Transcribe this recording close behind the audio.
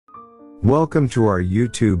Welcome to our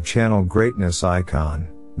YouTube channel Greatness Icon.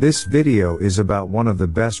 This video is about one of the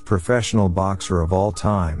best professional boxer of all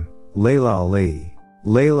time, Laila Ali.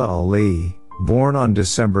 Laila Ali, born on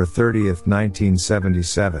December 30,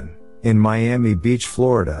 1977, in Miami Beach,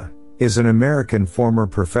 Florida, is an American former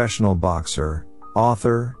professional boxer,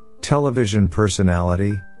 author, television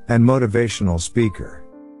personality, and motivational speaker.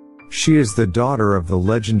 She is the daughter of the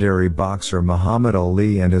legendary boxer Muhammad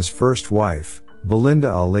Ali and his first wife,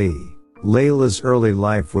 Belinda Ali. Laila's early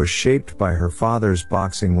life was shaped by her father's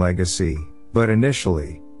boxing legacy, but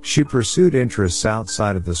initially, she pursued interests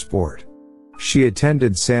outside of the sport. She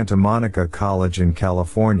attended Santa Monica College in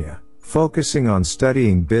California, focusing on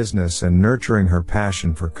studying business and nurturing her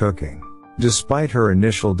passion for cooking. Despite her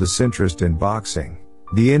initial disinterest in boxing,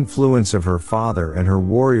 the influence of her father and her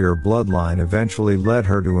warrior bloodline eventually led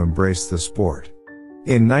her to embrace the sport.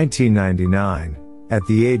 In 1999, at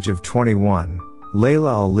the age of 21,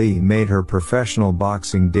 Laila Ali made her professional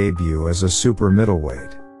boxing debut as a super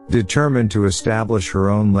middleweight. Determined to establish her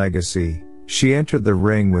own legacy, she entered the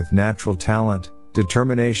ring with natural talent,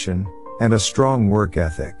 determination, and a strong work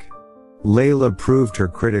ethic. Laila proved her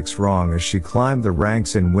critics wrong as she climbed the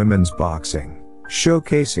ranks in women's boxing,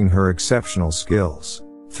 showcasing her exceptional skills.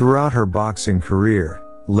 Throughout her boxing career,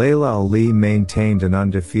 Laila Ali maintained an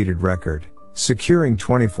undefeated record, securing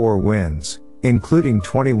 24 wins, including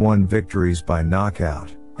 21 victories by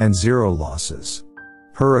knockout, and 0 losses.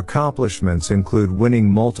 Her accomplishments include winning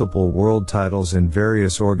multiple world titles in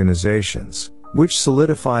various organizations, which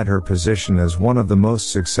solidified her position as one of the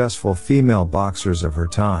most successful female boxers of her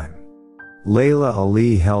time. Laila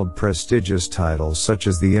Ali held prestigious titles such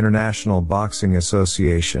as the International Boxing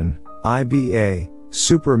Association, IBA,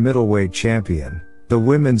 Super Middleweight Champion, the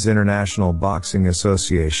Women's International Boxing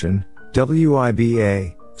Association,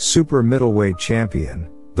 WIBA, Super Middleweight Champion,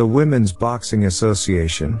 the Women's Boxing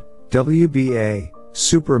Association, WBA,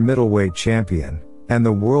 Super Middleweight Champion, and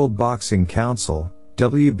the World Boxing Council,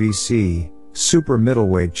 WBC, Super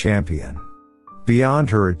Middleweight Champion. Beyond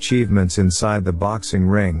her achievements inside the boxing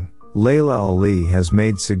ring, Laila Ali has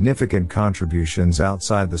made significant contributions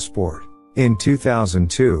outside the sport. In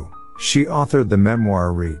 2002, she authored the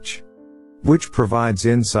memoir Reach, which provides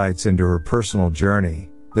insights into her personal journey,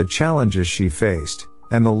 the challenges she faced,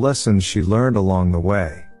 and the lessons she learned along the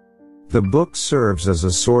way. The book serves as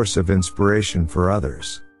a source of inspiration for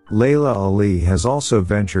others. Laila Ali has also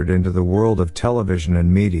ventured into the world of television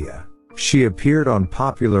and media. She appeared on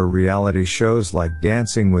popular reality shows like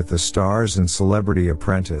Dancing with the Stars and Celebrity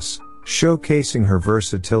Apprentice, showcasing her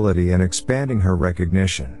versatility and expanding her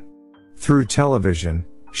recognition. Through television,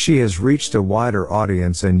 she has reached a wider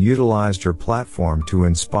audience and utilized her platform to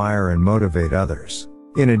inspire and motivate others.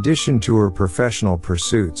 In addition to her professional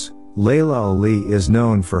pursuits, Laila Ali is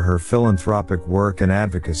known for her philanthropic work and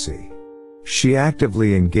advocacy. She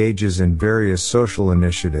actively engages in various social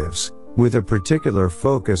initiatives, with a particular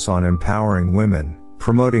focus on empowering women,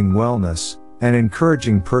 promoting wellness, and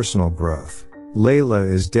encouraging personal growth. Laila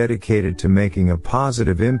is dedicated to making a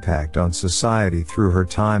positive impact on society through her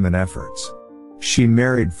time and efforts. She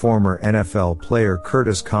married former NFL player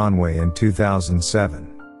Curtis Conway in 2007.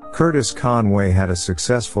 Curtis Conway had a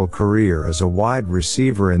successful career as a wide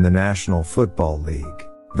receiver in the National Football League.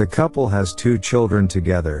 The couple has 2 children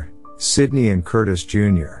together, Sydney and Curtis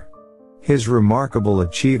Jr. His remarkable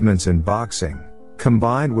achievements in boxing,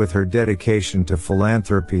 combined with her dedication to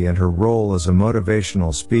philanthropy and her role as a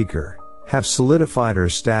motivational speaker, have solidified her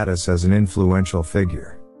status as an influential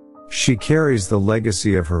figure. She carries the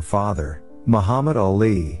legacy of her father, Muhammad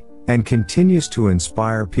Ali, and continues to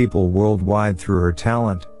inspire people worldwide through her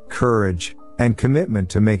talent, courage, and commitment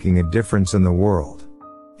to making a difference in the world.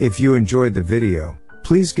 If you enjoyed the video,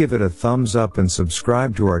 please give it a thumbs up and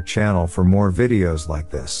subscribe to our channel for more videos like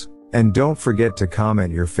this. And don't forget to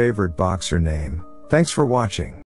comment your favorite boxer name. Thanks for watching.